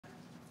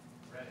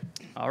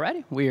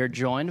Alrighty, we are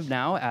joined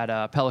now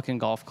at Pelican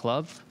Golf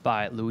Club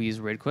by Louise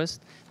Rydqvist,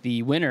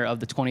 the winner of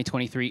the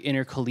 2023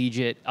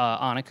 Intercollegiate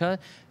ANNIKA.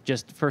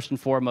 Just first and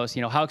foremost,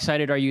 how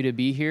excited are you to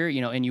be here?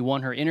 And you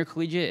won her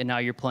Intercollegiate, and now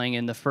you're playing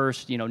in the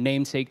first,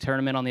 namesake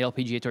tournament on the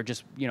LPGA Tour.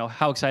 Just,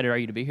 how excited are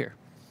you to be here?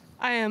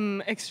 I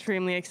am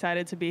extremely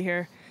excited to be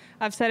here.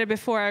 I've said it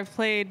before, I've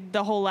played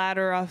the whole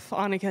ladder of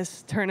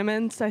ANNIKA's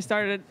tournaments. I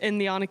started in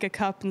the ANNIKA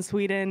Cup in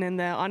Sweden and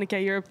the ANNIKA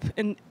Europe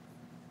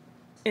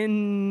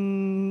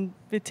Invitational,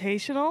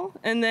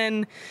 and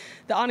then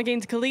the ANNIKA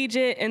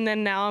Intercollegiate, and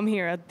then now I'm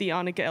here at the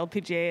ANNIKA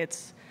LPGA.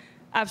 It's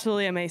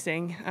absolutely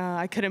amazing.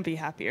 I couldn't be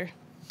happier.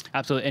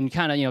 Absolutely, and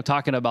kind of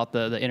talking about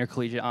the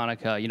Intercollegiate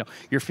ANNIKA,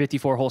 your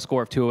 54-hole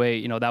score of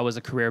 208, that was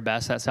a career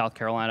best at South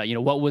Carolina.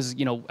 What was,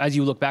 as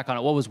you look back on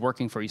it, what was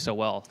working for you so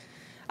well?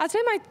 I'd say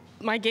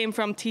my game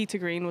from tee to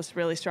green was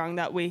really strong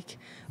that week.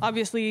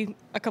 Obviously,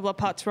 a couple of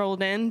putts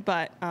rolled in,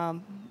 but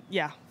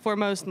yeah,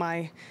 foremost,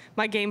 my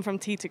game from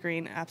tee to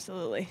green,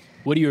 absolutely.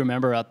 What do you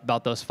remember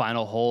about those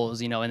final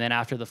holes, and then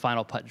after the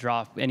final putt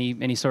drop,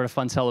 any sort of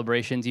fun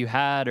celebrations you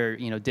had or,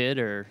 did,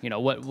 or,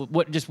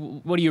 what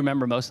do you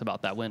remember most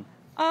about that win?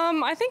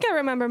 I think I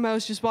remember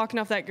most just walking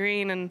off that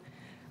green, and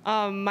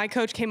my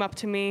coach came up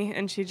to me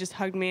and she just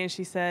hugged me and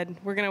she said,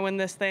 "We're going to win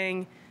this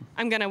thing.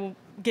 I'm going to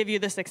give you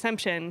this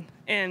exemption."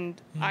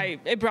 And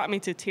it brought me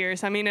to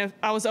tears. I mean,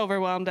 I was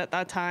overwhelmed at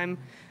that time.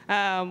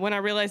 When I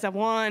realized I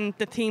won,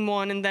 the team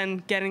won, and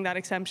then getting that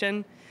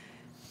exemption,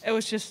 it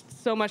was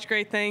just so much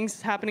great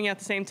things happening at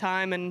the same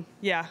time, and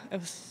yeah, it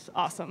was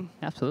awesome.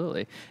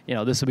 Absolutely.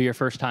 This will be your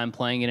first time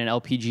playing in an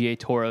LPGA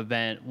Tour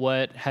event.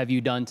 What have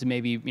you done to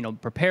maybe,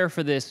 prepare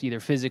for this, either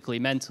physically,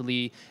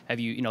 mentally?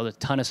 Have you, a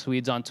ton of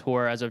Swedes on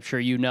tour, as I'm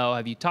sure you know.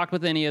 Have you talked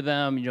with any of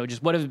them?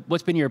 Just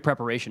what's been your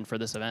preparation for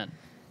this event?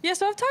 Yeah,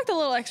 so I've talked a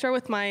little extra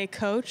with my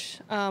coach,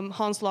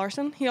 Hans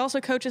Larsson. He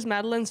also coaches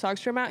Madeline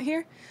Sagström out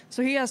here,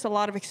 so he has a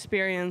lot of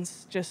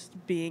experience just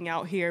being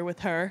out here with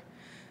her.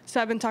 So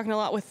I've been talking a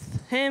lot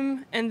with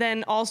him, and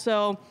then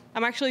also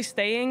I'm actually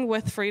staying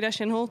with Frida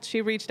Schinholt.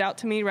 She reached out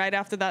to me right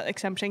after that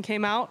exemption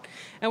came out,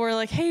 and we're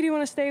like, "Hey, do you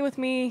want to stay with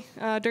me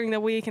during the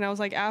week?" And I was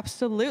like,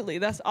 "Absolutely,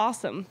 that's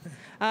awesome."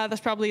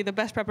 That's probably the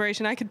best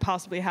preparation I could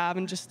possibly have,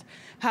 and just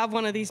have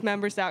one of these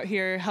members out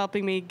here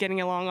helping me getting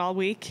along all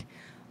week.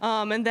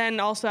 And then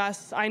also,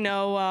 as I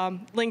know,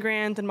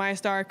 Lindgren and Maja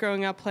Stark,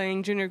 growing up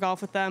playing junior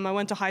golf with them, I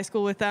went to high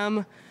school with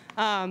them.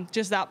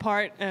 Just that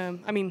part.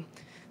 I mean,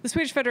 the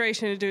Swedish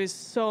Federation does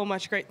so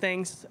much great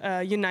things,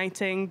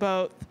 uniting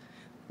both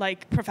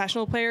like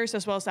professional players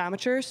as well as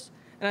amateurs.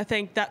 And I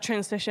think that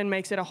transition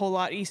makes it a whole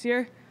lot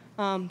easier.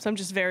 So I'm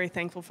just very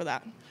thankful for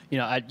that.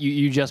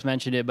 You just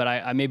mentioned it, but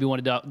I maybe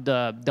wanted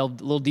to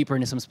delve a little deeper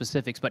into some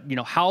specifics. But,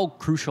 how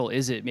crucial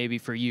is it maybe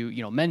for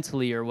you,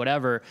 mentally or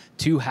whatever,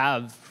 to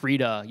have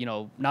Frida,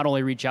 not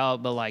only reach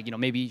out, but like,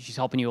 maybe she's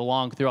helping you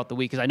along throughout the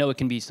week? Because I know it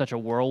can be such a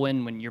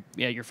whirlwind when you're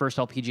at your first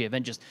LPGA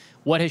event. Just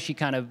what has she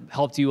kind of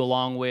helped you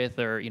along with,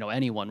 or,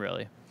 anyone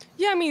really?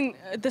 Yeah, I mean,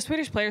 the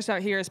Swedish players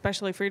out here,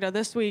 especially Frida,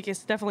 this week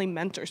is definitely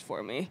mentors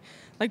for me.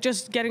 Like,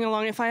 just getting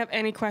along. If I have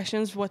any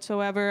questions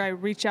whatsoever, I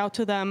reach out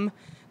to them.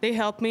 They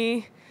help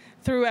me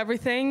through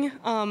everything,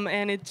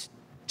 and it's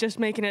just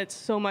making it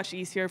so much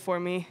easier for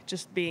me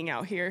just being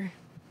out here.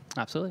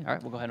 Absolutely. All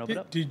right, we'll go ahead and open it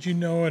up. Did you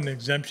know an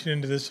exemption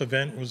into this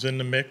event was in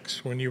the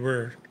mix when you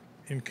were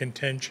in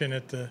contention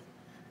at the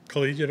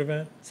collegiate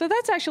event? So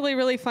that's actually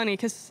really funny,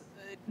 because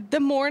the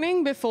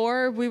morning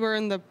before, we were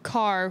in the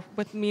car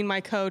with me and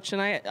my coach,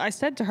 and I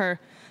said to her,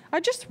 "I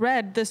just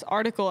read this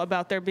article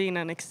about there being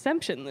an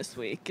exemption this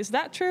week. Is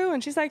that true?"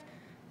 And she's like,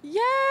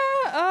 "Yeah,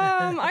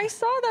 I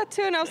saw that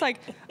too." And I was like,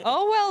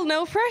 "Oh, well,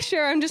 no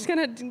pressure. I'm just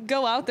going to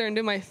go out there and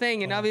do my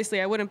thing." And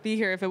obviously I wouldn't be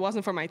here if it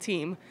wasn't for my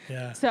team.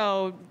 Yeah.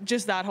 So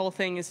just that whole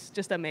thing is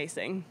just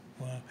amazing.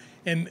 Wow.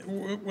 And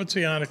what's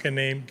the ANNIKA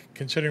name,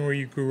 considering where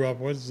you grew up?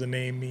 What does the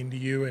name mean to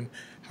you? And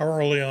how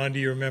early on do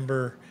you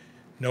remember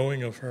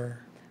knowing of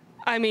her?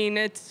 I mean,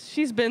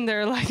 she's been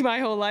there like my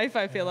whole life,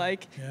 I feel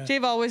like. Yeah.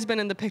 She's always been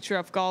in the picture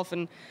of golf,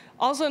 and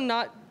also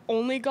not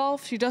only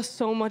golf. She does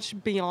so much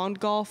beyond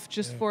golf,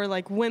 just for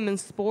like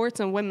women's sports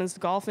and women's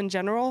golf in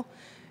general.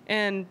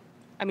 And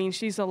I mean,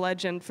 she's a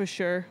legend for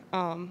sure.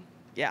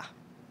 Yeah.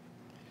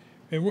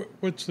 And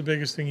what's the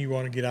biggest thing you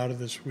want to get out of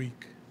this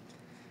week?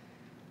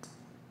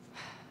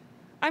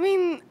 I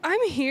mean,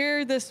 I'm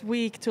here this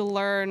week to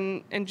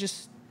learn and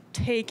just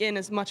take in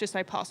as much as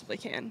I possibly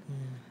can.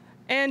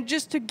 And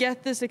just to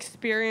get this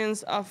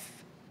experience of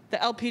the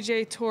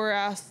LPGA Tour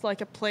as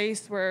like a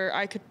place where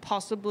I could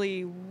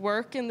possibly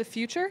work in the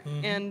future,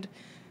 and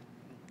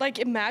like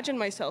imagine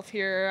myself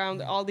here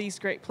around all these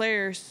great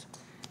players.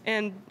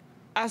 And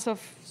as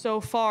of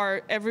so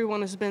far,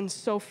 everyone has been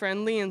so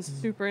friendly and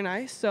super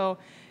nice. So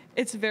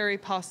it's very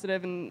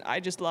positive, and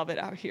I just love it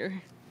out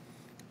here.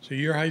 So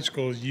your high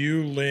school is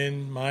you,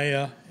 Lynn,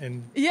 Maya,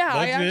 and Yeah,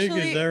 Ludwig, I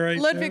actually, is that right?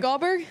 Ludwig too?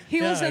 Alberg,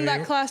 he was Yeah, in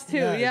that class too,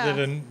 yeah. Is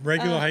it a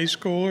regular high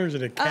school or is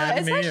it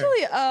academy? It's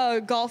actually a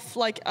golf,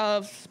 like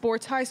a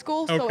sports high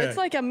school, so Okay. it's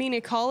like a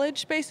mini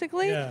college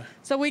basically. Yeah.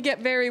 So we get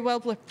very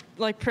well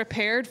like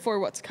prepared for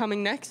what's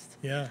coming next.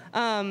 Yeah.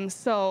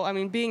 So I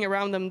mean, being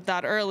around them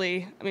that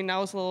early, I mean, I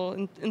was a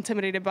little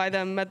intimidated by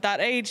them at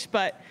that age,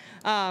 but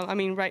I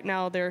mean, right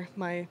now they're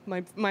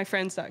my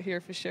friends out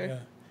here for sure. Yeah.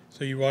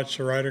 So you watched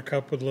the Ryder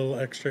Cup with a little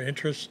extra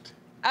interest?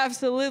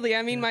 Absolutely.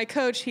 I mean, my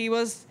coach, he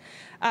was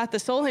at the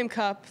Solheim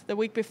Cup the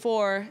week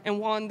before and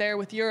won there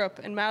with Europe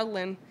and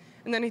Madeline.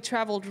 And then he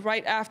traveled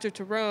right after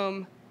to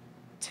Rome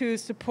to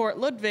support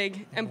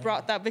Ludwig and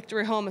brought that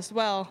victory home as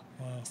well.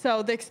 Wow.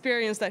 So the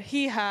experience that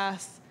he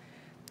has,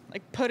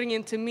 like putting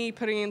into me,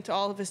 putting into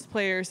all of his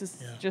players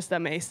is just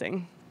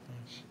amazing.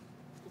 Nice.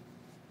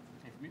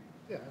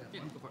 Yeah,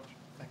 go for it.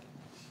 Thank you.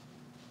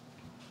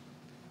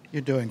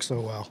 You're doing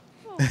so well.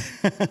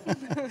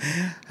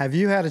 Have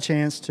you had a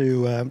chance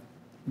to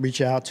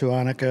reach out to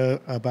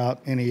ANNIKA about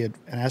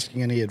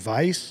asking any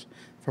advice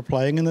for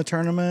playing in the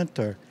tournament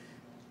or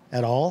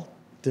at all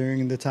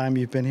during the time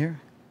you've been here?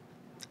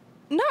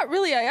 Not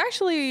really.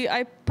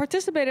 I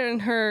participated in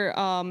her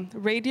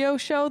radio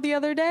show the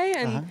other day,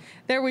 and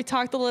there we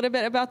talked a little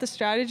bit about the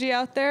strategy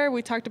out there.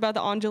 We talked about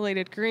the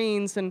undulated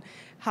greens and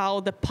how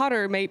the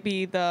putter may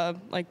be the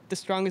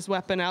strongest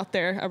weapon out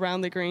there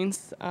around the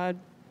greens.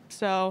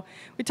 So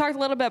we talked a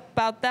little bit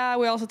about that.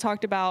 We also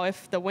talked about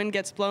if the wind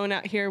gets blown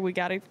out here, we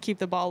got to keep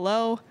the ball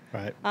low,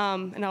 Right.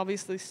 And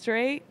obviously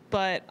straight.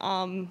 But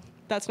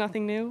that's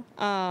nothing new.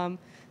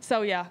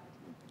 So yeah,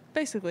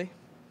 basically.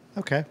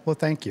 Okay. Well,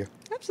 thank you.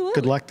 Absolutely.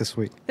 Good luck this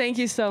week. Thank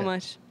you so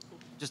much.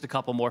 Just a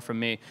couple more from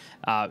me.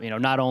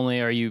 Not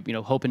only are you,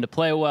 hoping to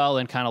play well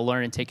and kind of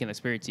learn and take in the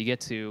experience you get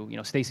to,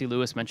 Stacey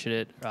Lewis mentioned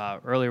it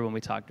earlier when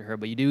we talked to her,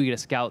 but you do get a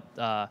scout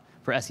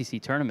for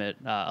SEC tournament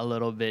a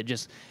little bit.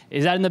 Just,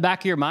 is that in the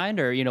back of your mind,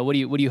 or, what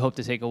do you hope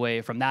to take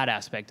away from that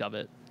aspect of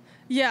it?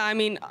 Yeah, I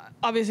mean,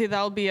 obviously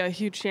that'll be a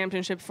huge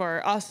championship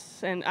for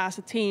us, and as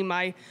a team,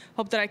 I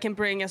hope that I can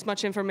bring as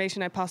much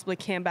information I possibly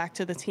can back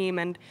to the team.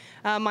 And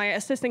my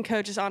assistant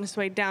coach is on his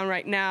way down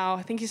right now.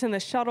 I think he's in the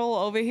shuttle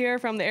over here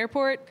from the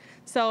airport,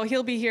 so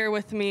he'll be here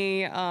with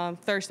me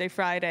Thursday,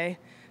 Friday,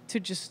 to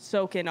just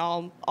soak in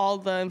all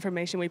the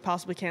information we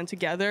possibly can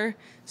together,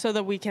 so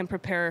that we can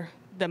prepare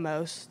the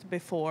most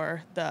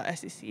before the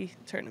SEC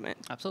tournament.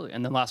 Absolutely.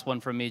 And then last one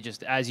from me,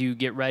 just as you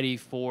get ready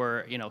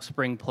for,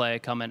 spring play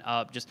coming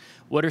up, just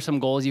what are some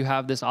goals you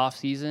have this off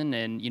season,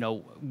 and,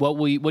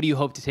 what do you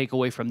hope to take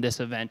away from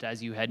this event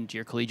as you head into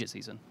your collegiate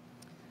season?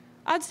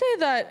 I'd say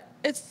that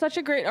it's such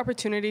a great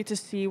opportunity to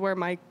see where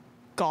my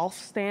golf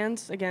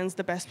stands against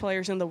the best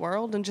players in the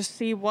world, and just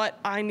see what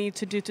I need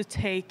to do to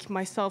take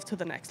myself to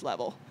the next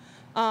level.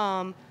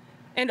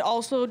 And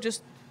also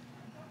just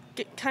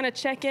kind of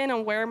check in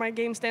on where my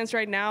game stands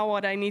right now,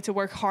 what I need to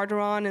work harder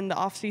on in the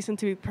off season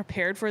to be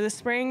prepared for the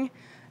spring,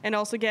 and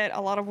also get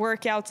a lot of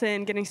workouts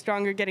in, getting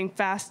stronger, getting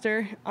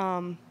faster.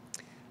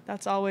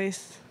 That's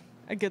always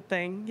a good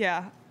thing.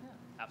 Yeah.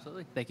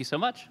 Absolutely. Thank you so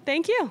much.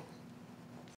 Thank you.